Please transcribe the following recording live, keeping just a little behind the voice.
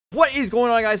What is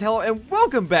going on, guys? Hello and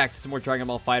welcome back to some more Dragon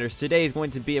Ball FighterZ. Today is going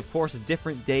to be, of course, a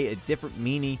different day, a different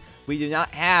meaning. We do not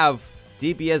have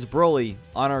DBS Broly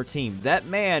on our team. That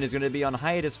man is going to be on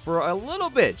hiatus for a little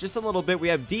bit, just a little bit. We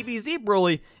have DBZ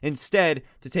Broly instead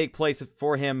to take place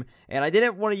for him, and I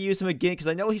didn't want to use him again because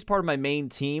I know he's part of my main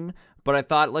team, but I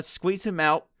thought, let's squeeze him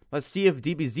out. Let's see if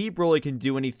DBZ Broly can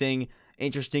do anything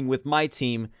interesting with my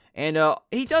team, and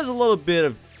he does a little bit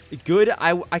of good.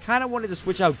 I kind of wanted to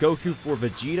switch out Goku for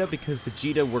Vegeta because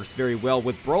Vegeta works very well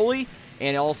with Broly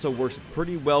and it also works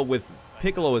pretty well with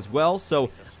Piccolo as well.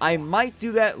 So I might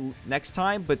do that next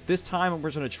time, but this time we're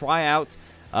just going to try out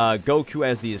Goku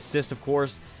as the assist, of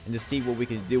course, and to see what we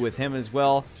can do with him as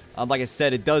well. Like I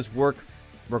said, it does work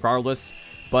regardless,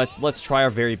 but let's try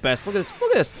our very best. Look at this,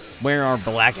 look at this, wearing our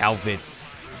black outfits.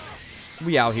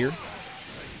 We out here.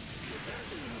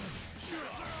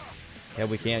 Yeah,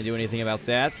 we can't do anything about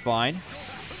that. It's fine.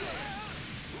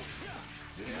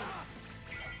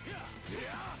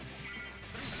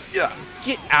 Yeah,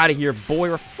 get out of here,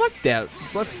 boy. Reflect that.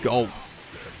 Let's go.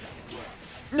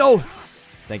 No.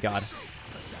 Thank God.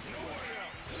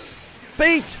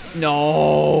 Bait.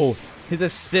 No. His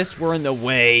assists were in the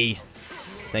way.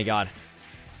 Thank God.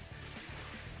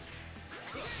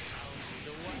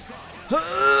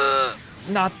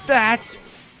 Not that.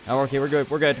 Oh, okay, we're good.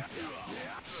 We're good.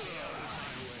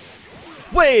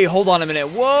 Wait, hold on a minute.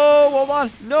 Whoa, hold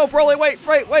on. No, Broly, wait.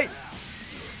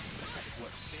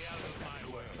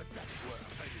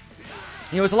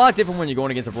 You know, it's a lot different when you're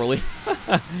going against a Broly.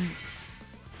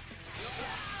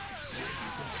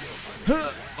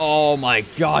 Oh my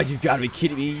God, you've got to be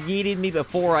kidding me. He yeeted me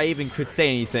before I even could say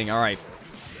anything. All right.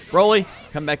 Broly,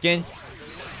 come back in.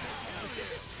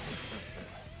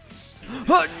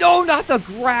 No, not the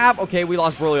grab. Okay, we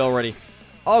lost Broly already.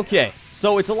 Okay.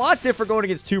 So it's a lot different going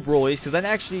against two Brolys, because I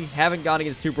actually haven't gone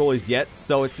against two Brolys yet,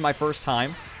 so it's my first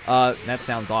time. That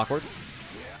sounds awkward.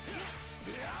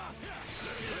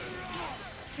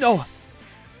 No!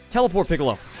 Teleport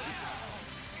Piccolo.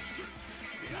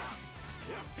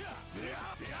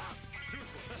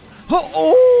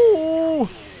 Oh!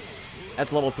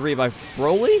 That's level 3 by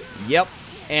Broly? Yep.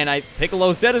 And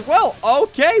Piccolo's dead as well.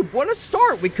 Okay, what a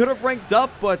start. We could have ranked up,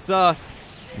 but,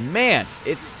 man,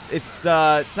 it's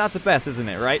not the best, isn't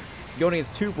it, right? Going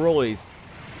against two Brolys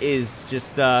is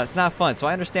just, it's not fun. So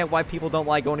I understand why people don't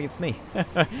like going against me.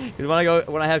 Because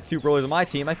when I have two Brolys on my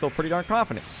team, I feel pretty darn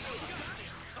confident.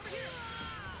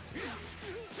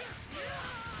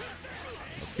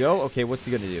 Let's go. Okay, what's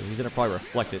he gonna do? He's gonna probably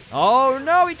reflect it. Oh,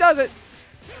 no, he does it!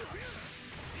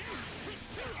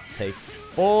 Take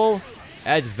full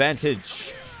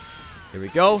advantage. Here we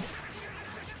go.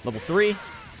 Level 3.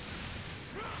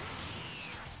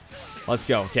 Let's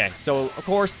go. Okay, so, of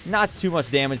course, not too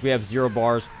much damage. We have 0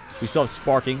 bars. We still have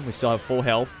sparking. We still have full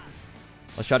health.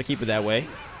 Let's try to keep it that way.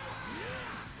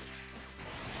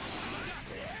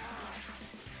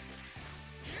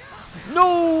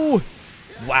 No!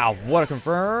 Wow, what a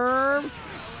confirm.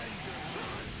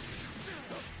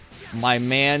 My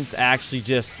man's actually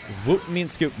just whooped me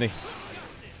and scooped me.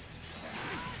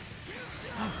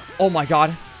 Oh, my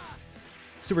God.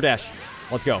 Super dash.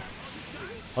 Let's go.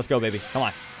 Let's go, baby. Come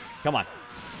on. Come on.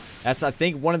 That's, I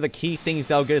think, one of the key things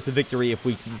that'll get us a victory. If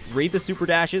we read the super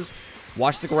dashes,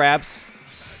 watch the grabs,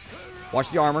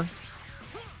 watch the armor.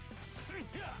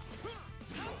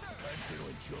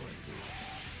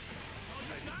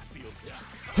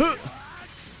 Huh.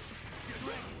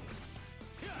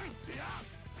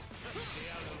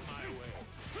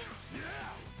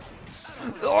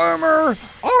 Armor!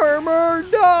 Armor!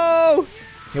 No!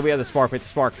 Okay, we have the spark. Wait, the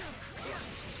spark.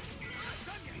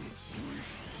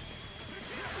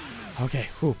 Okay,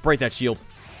 whew, break that shield.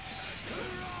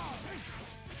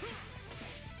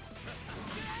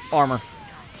 Armor.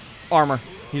 Armor.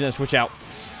 He's gonna switch out.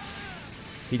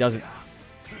 He doesn't.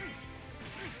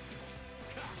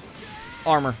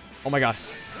 Armor. Oh my God.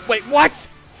 Wait, what?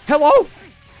 Hello?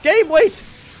 Game, wait!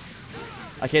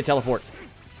 I can't teleport.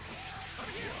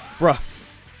 Bruh.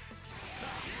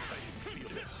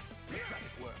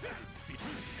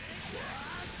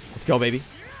 Let's go, baby.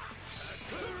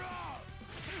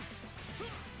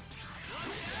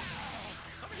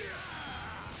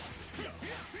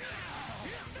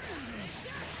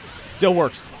 Still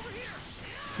works.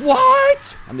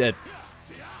 What? I'm dead.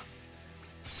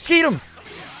 Skeet him!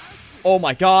 Oh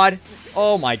my God.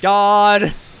 Oh my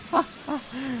God.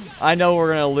 I know we're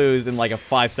gonna lose in like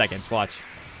 5 seconds. Watch.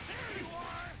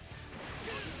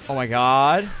 Oh my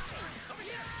God.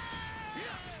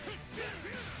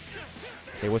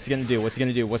 Okay, what's he gonna do? What's he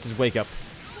gonna do? What's his wake up?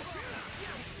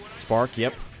 Spark,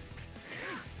 yep.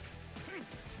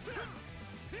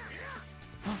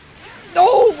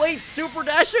 wait, super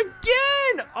dash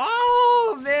again!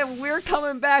 Oh, man, we're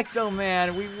coming back, though,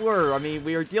 man. We were. I mean,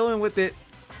 we were dealing with it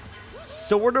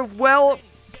sort of well.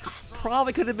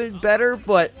 Probably could have been better,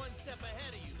 but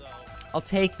I'll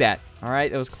take that. All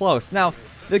right, it was close. Now,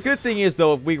 the good thing is,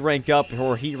 though, if we rank up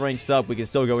or he ranks up, we can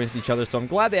still go against each other. So I'm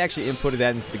glad they actually inputted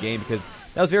that into the game because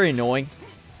that was very annoying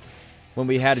when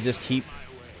we had to just keep,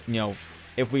 you know,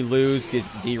 if we lose, get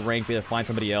D-ranked, we have to find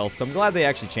somebody else. So I'm glad they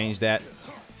actually changed that.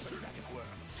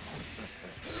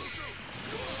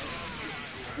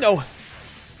 No.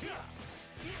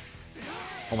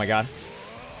 Oh, my God.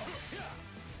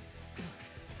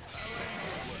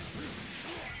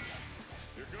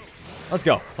 Let's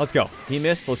go. Let's go. He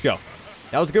missed. Let's go.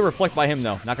 That was a good reflect by him,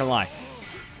 though. Not gonna lie.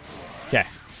 Okay.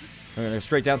 We're gonna go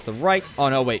straight down to the right. Oh,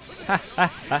 no, wait.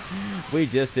 We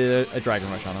just did a Dragon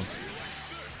Rush on him.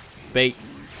 Bait.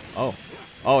 Oh.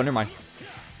 Oh, never mind.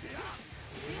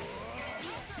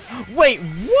 Wait,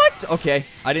 what? Okay.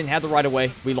 I didn't have the right of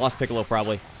way. We lost Piccolo,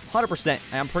 probably. 100%.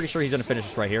 I'm pretty sure he's gonna finish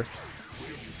us right here.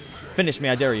 Finish me,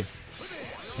 I dare you.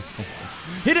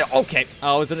 He did. Okay,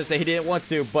 I was gonna say he didn't want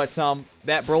to, but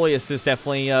that Broly assist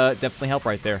definitely helped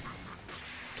right there.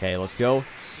 Okay, let's go.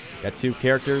 Got two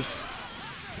characters.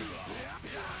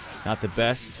 Not the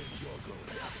best.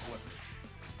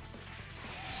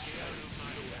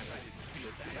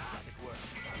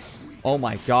 Oh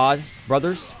my God,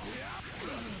 brothers.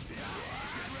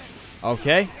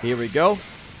 Okay, here we go.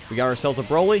 We got ourselves a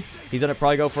Broly. He's gonna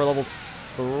probably go for a level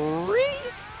 3.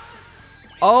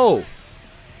 Oh.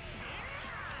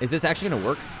 Is this actually going to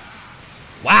work?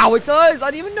 Wow, it does!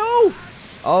 I didn't even know!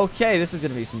 Okay, this is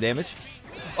going to be some damage.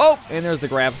 Oh, and there's the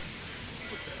grab.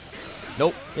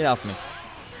 Nope, get off me.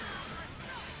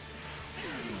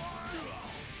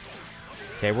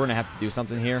 Okay, we're going to have to do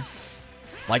something here.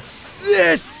 Like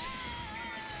this!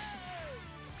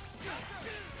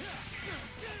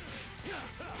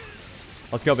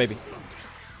 Let's go, baby.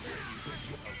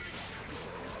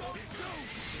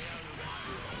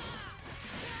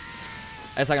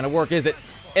 That's not gonna work, is it?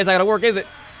 It's not gonna work, is it?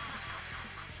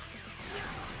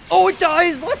 Oh, it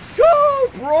does! Let's go,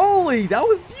 Broly! That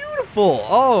was beautiful!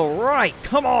 Alright,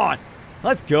 come on!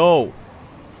 Let's go!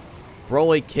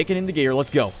 Broly kicking into gear, let's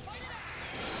go.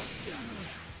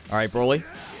 Alright, Broly.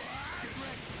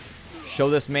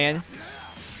 Show this man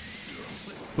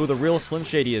who the real Slim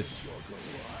Shady is.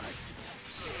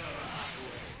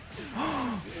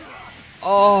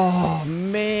 Oh,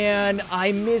 man,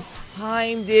 I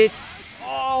mistimed it.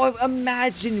 Oh,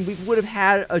 imagine we would have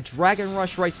had a Dragon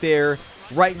Rush right there,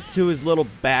 right into his little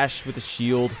bash with the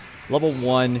shield. Level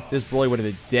 1, this Broly would have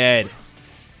been dead.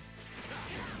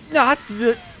 Not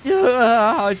the...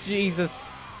 Oh, Jesus.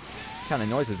 What kind of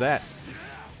noise is that?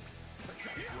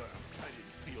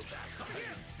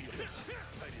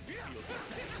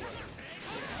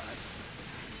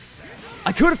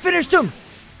 I could have finished him!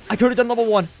 I could have done level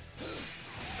 1.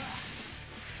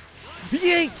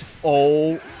 Yeet!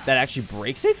 Oh, that actually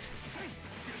breaks it?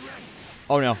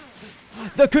 Oh, no.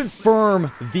 The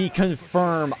confirm.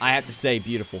 I have to say,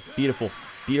 beautiful. Beautiful.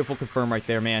 Beautiful confirm right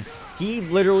there, man. He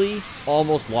literally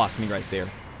almost lost me right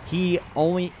there. His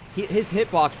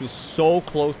hitbox was so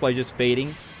close by just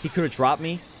fading. He could have dropped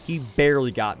me. He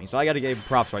barely got me. So I got to give him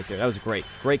props right there. That was great.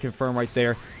 Great confirm right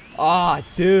there. Ah,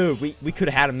 dude. We could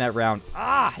have had him that round.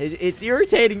 Ah, it's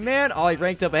irritating, man. Oh, he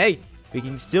ranked up. Hey. We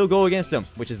can still go against them,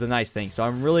 which is the nice thing. So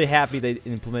I'm really happy they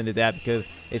implemented that because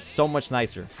it's so much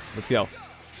nicer. Let's go.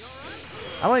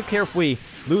 I don't care if we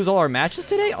lose all our matches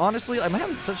today. Honestly, I'm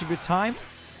having such a good time.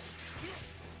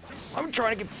 I'm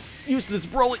trying to get used to this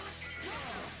Broly.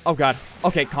 Oh, God.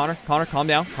 Okay, Connor, calm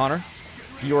down. Connor,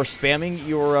 you're spamming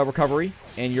your recovery,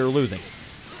 and you're losing.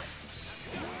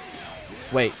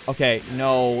 Wait, okay,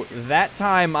 no. That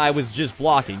time I was just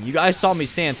blocking. You guys saw me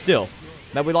stand still.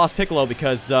 Now we lost Piccolo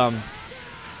because,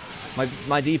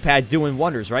 my D-pad doing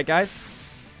wonders, right, guys?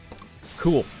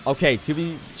 Cool. Okay,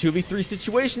 2v3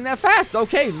 situation that fast.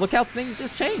 Okay, look how things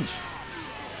just change.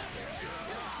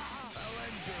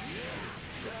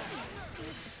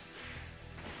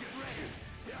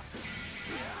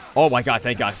 Oh my God,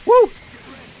 thank God. Woo!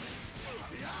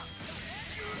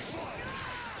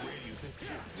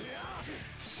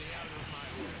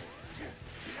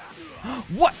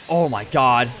 What? Oh my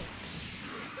God.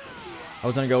 I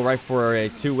was going to go right for a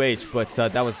 2H, but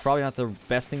that was probably not the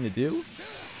best thing to do.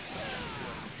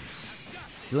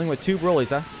 Dealing with two Brolys,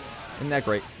 huh? Isn't that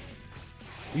great?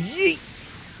 Yeet!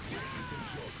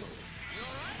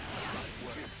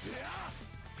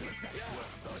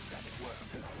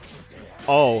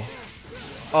 Oh.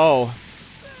 Oh.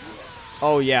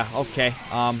 Oh, yeah. Okay.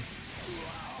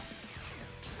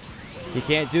 He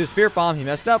can't do the Spirit Bomb. He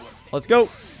messed up. Let's go.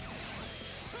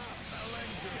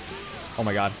 Oh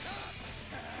my god.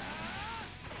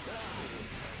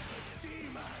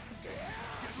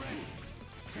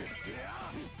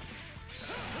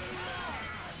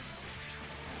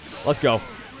 Let's go.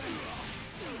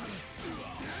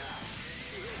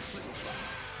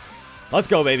 Let's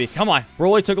go, baby. Come on.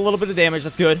 Broly took a little bit of damage.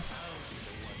 That's good.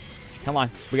 Come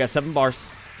on. We got 7 bars.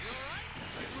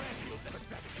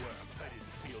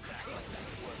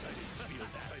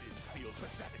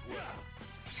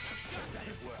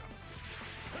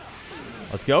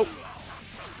 Let's go.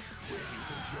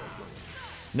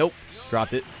 Nope.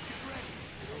 Dropped it.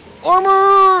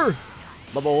 Armor!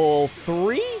 Level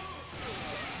 3?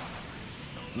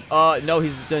 No,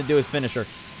 he's just gonna do his finisher.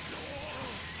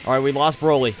 Alright, we lost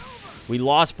Broly. We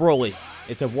lost Broly.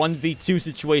 It's a 1v2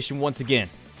 situation once again.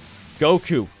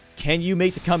 Goku, can you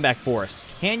make the comeback for us?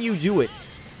 Can you do it?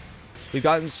 We've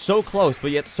gotten so close,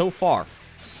 but yet so far.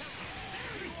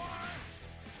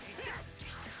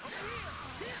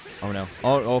 Oh, no.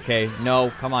 Oh, okay.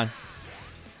 No, come on.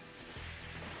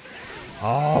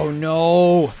 Oh,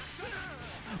 no.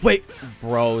 Wait.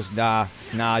 Bros, nah.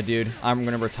 Nah, dude. I'm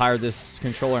going to retire this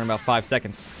controller in about 5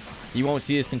 seconds. You won't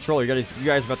see his controller. You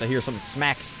guys are about to hear something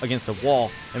smack against the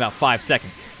wall in about 5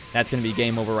 seconds. That's going to be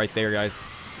game over right there, guys.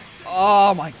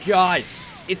 Oh, my God.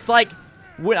 It's like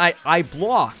when I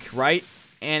block, right?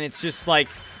 And it's just like,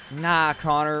 nah,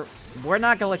 Connor. We're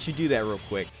not going to let you do that real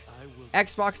quick.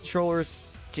 Xbox controllers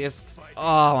just,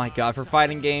 oh, my God. For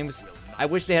fighting games, I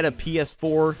wish they had a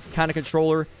PS4 kind of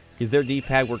controller because their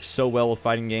D-pad works so well with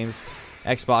fighting games.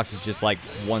 Xbox is just like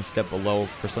one step below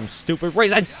for some stupid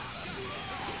reason.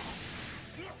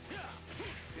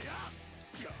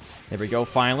 There we go,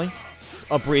 finally.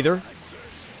 A breather.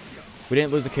 We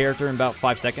didn't lose the character in about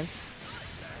 5 seconds.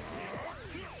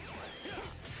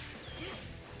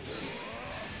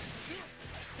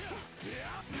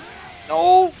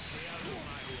 Oh!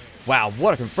 Wow,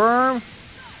 what a confirm.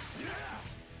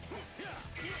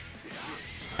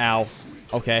 Ow.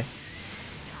 Okay.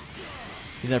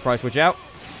 He's gonna probably switch out.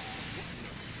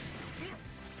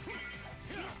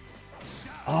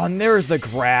 Oh, and there's the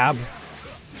grab.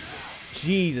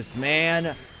 Jesus,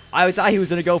 man. I thought he was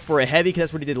going to go for a heavy because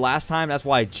that's what he did last time. That's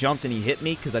why I jumped and he hit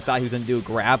me because I thought he was going to do a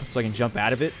grab so I can jump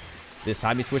out of it. This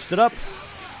time he switched it up.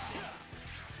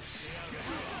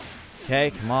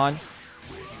 Okay, come on.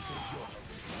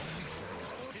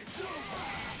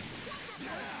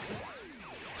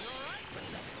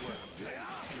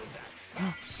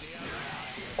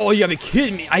 Oh, you gotta be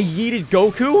kidding me. I yeeted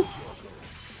Goku?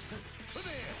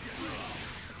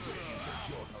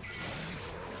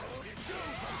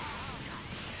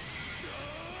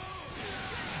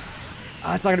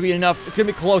 It's not going to be enough. It's going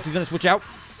to be close. He's going to switch out.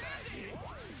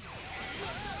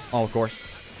 Oh, of course.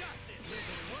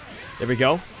 There we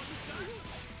go.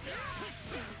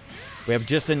 We have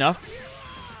just enough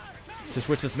to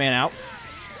switch this man out.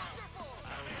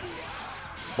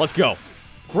 Let's go.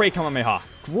 Great Kamehameha.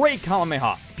 Great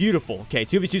Kamehameha. Beautiful. Okay,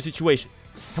 2v2 situation.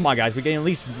 Come on, guys. We can at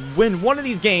least win one of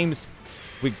these games.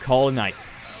 We can call it a night.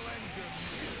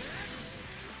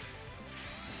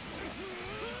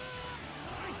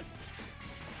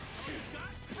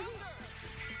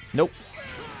 Nope.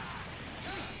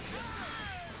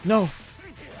 No.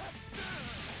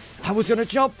 I was gonna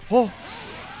jump. Oh.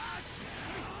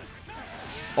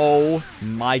 Oh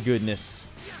my goodness.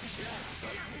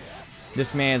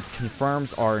 This man's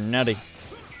confirms are nutty.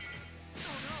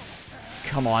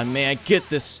 Come on, man. Get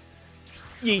this.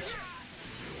 Yeet.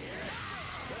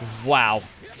 Wow.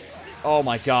 Oh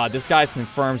my god. This guy's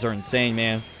confirms are insane,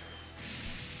 man.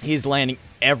 He's landing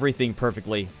everything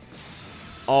perfectly.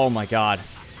 Oh my god.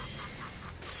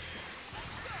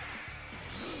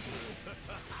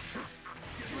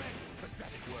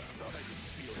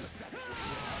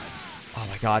 Oh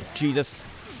my god. Jesus.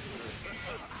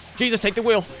 Jesus, take the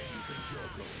wheel.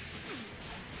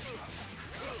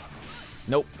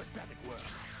 Nope.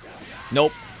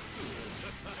 Nope.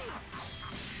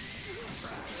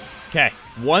 Okay.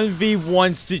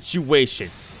 1v1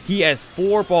 situation. He has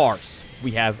 4 bars.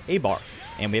 We have a bar.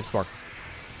 And we have Spark.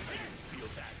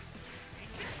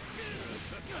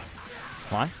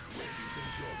 Come on.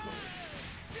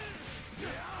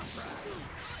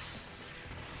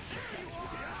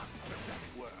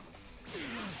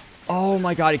 Oh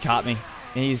my god, he caught me.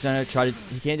 And he's gonna try to...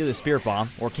 He can't do the Spirit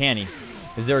Bomb. Or can he?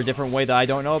 Is there a different way that I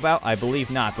don't know about? I believe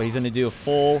not. But he's gonna do a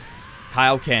full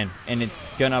Kaioken. And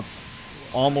it's gonna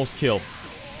almost kill.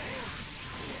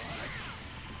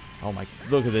 Oh my...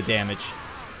 Look at the damage.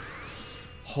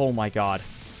 Oh my god.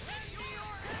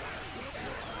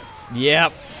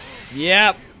 Yep.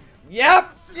 Yep.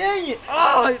 Yep. Dang it.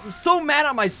 Oh, I'm so mad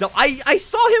at myself. I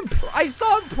saw him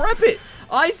prep it.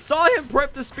 I saw him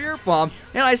prep the Spirit Bomb,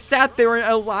 and I sat there and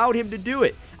allowed him to do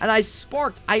it. And I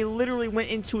sparked. I literally went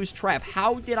into his trap.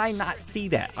 How did I not see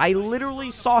that? I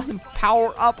literally saw him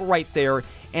power up right there,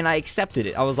 and I accepted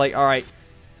it. I was like, all right.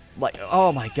 Like,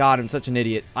 oh my god, I'm such an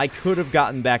idiot. I could have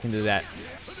gotten back into that.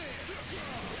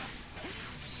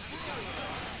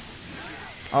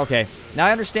 Okay. Now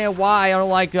I understand why I don't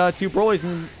like two Broly's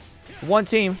in one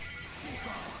team.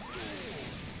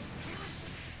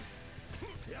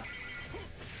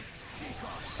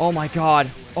 Oh my god.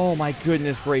 Oh my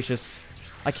goodness gracious.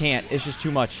 I can't. It's just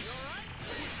too much.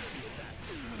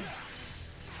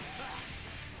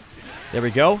 There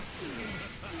we go.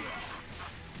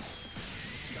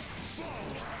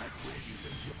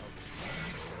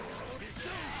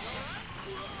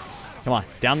 Come on.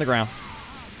 Down the ground.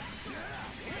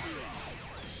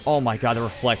 Oh my god, the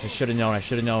reflex. I should have known. I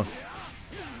should have known.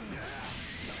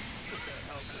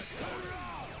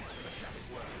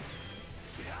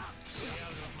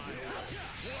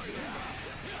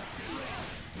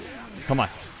 Come on.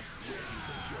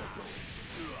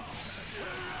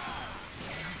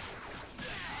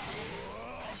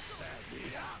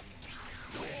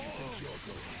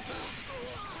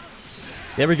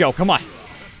 There we go. Come on.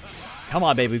 Come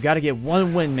on, baby. We've got to get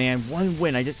one win, man. One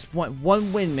win. I just want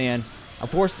one win, man.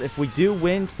 Of course, if we do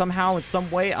win somehow in some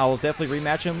way, I will definitely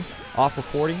rematch him off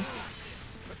recording.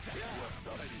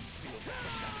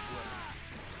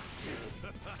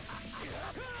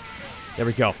 There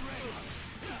we go.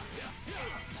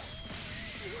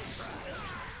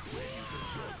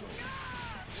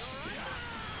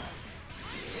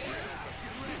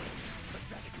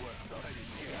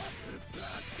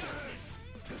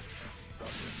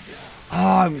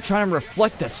 Oh, I'm trying to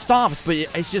reflect the stomps, but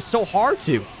it's just so hard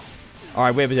to.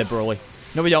 Alright, we have a dead Broly.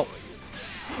 No, we don't.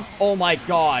 Oh my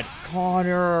god.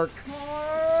 Connor.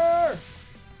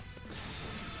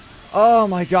 Oh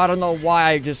my god, I don't know why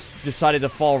I just decided to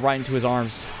fall right into his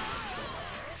arms.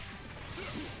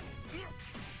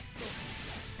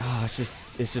 Oh, it's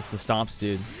just the stomps,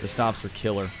 dude. The stomps are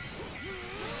killer.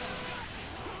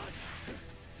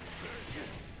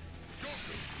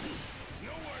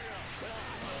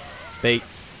 Bait.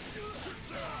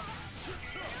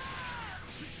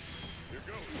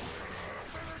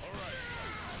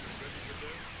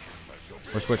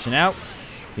 We're switching out.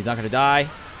 He's not going to die.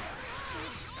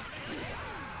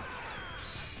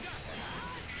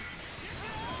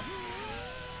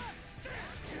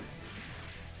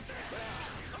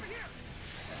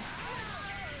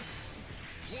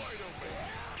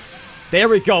 There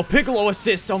we go. Piccolo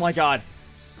assist. Oh my god.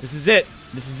 This is it.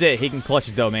 This is it. He can clutch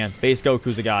it though, man. Base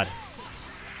Goku's a god.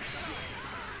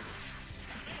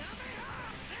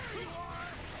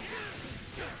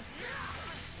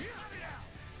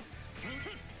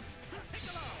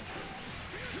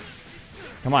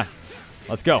 Come on.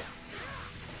 Let's go.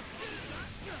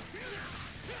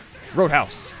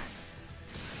 Roadhouse.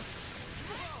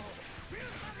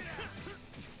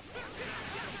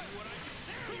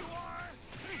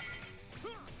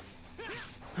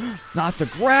 Not the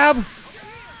grab.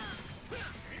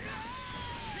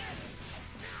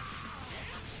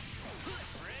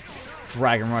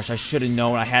 Dragon Rush. I should have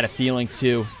known. I had a feeling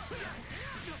too.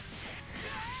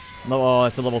 Oh,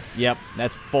 that's a level. Yep,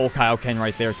 that's full Kaioken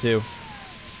right there too.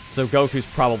 So Goku's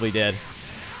probably dead.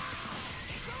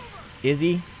 Is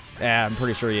he? Yeah, I'm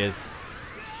pretty sure he is.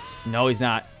 No, he's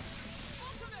not.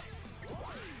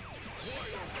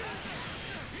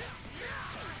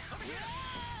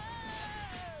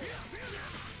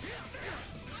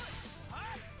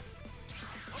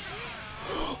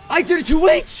 I did a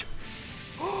 2H!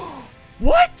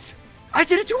 What? I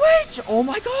did a 2H! Oh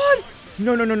my god!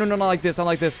 No, no, no, no, no, not like this, not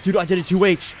like this. Dude, I did a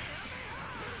 2H.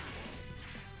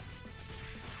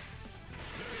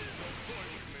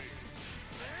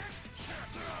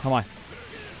 Come on.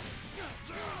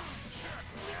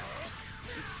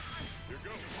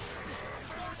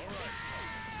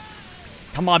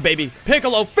 Come on, baby.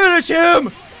 Piccolo, finish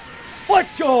him!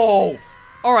 Let's go!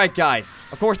 Alright, guys.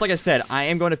 Of course, like I said, I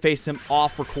am going to face him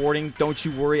off recording. Don't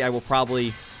you worry. I will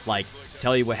probably, like,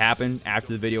 tell you what happened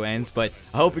after the video ends. But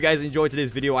I hope you guys enjoyed today's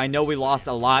video. I know we lost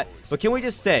a lot. But can we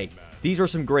just say, these were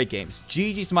some great games.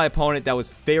 GG's to my opponent. That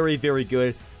was very, very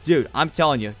good. Dude, I'm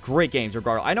telling you, great games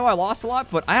regardless. I know I lost a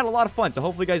lot, but I had a lot of fun. So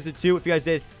hopefully you guys did too. If you guys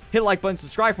did, hit the like button,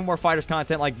 subscribe for more FighterZ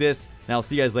content like this. And I'll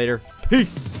see you guys later.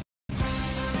 Peace!